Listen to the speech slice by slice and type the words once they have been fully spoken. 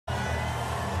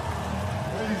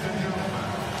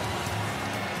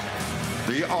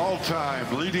the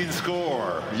all-time leading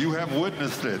scorer. You have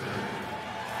witnessed it.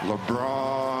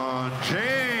 LeBron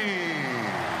James.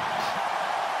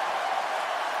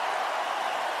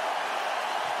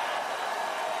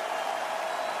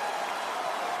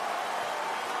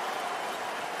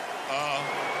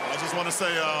 I just want to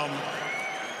say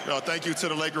thank you to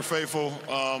the Laker faithful.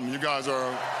 You guys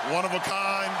are one of a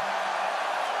kind.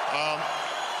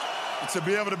 To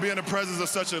be able to be in the presence of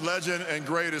such a legend and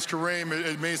great as Kareem,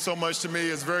 it means so much to me.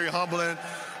 It's very humbling.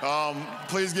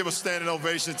 Please give a standing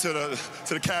ovation to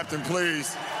the captain,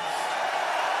 please.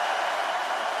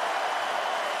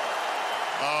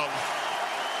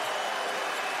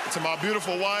 To my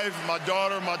beautiful wife, my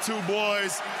daughter, my two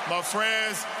boys, my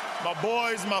friends, my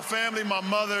boys, my family, my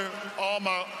mother,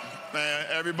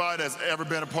 everybody that's ever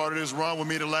been a part of this run with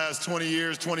me the last 20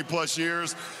 years, 20 plus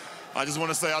years. I just want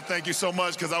to say I thank you so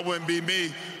much, because I wouldn't be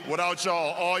me without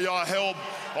y'all. All y'all help,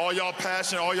 all y'all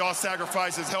passion, all y'all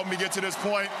sacrifices helped me get to this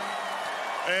point.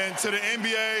 And to the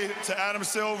NBA, to Adam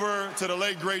Silver, to the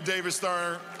late, great David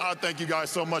Stern, I thank you guys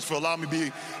so much for allowing me to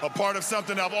be a part of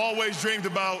something I've always dreamed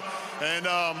about. And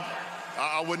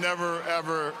I would never,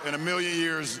 ever in a million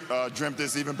years dreamt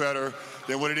this even better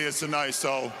than what it is tonight.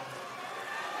 So,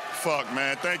 fuck,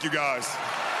 man. Thank you, guys.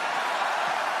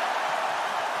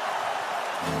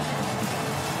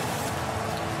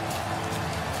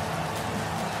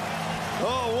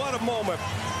 Oh, what a moment.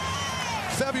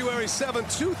 February 7,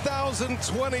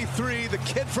 2023, the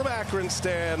kid from Akron,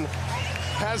 Stan,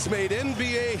 has made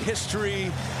NBA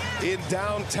history in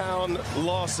downtown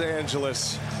Los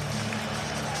Angeles.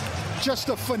 Just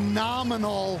a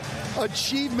phenomenal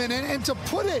achievement. And to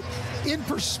put it in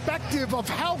perspective of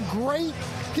how great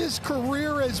his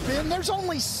career has been, there's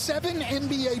only 7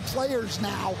 NBA players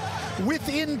now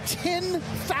within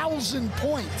 10,000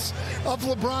 points of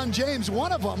LeBron James,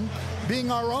 one of them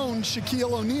being our own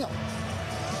Shaquille O'Neal.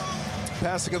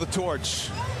 Passing of the torch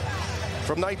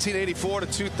from 1984 to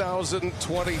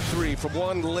 2023, from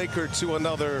one Laker to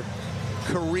another,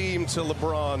 Kareem to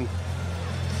LeBron,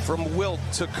 from Wilt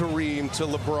to Kareem to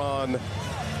LeBron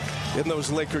in those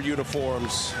Laker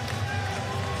uniforms.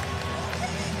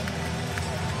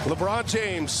 LeBron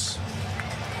James,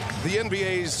 the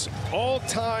NBA's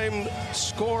all-time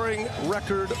scoring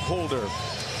record holder.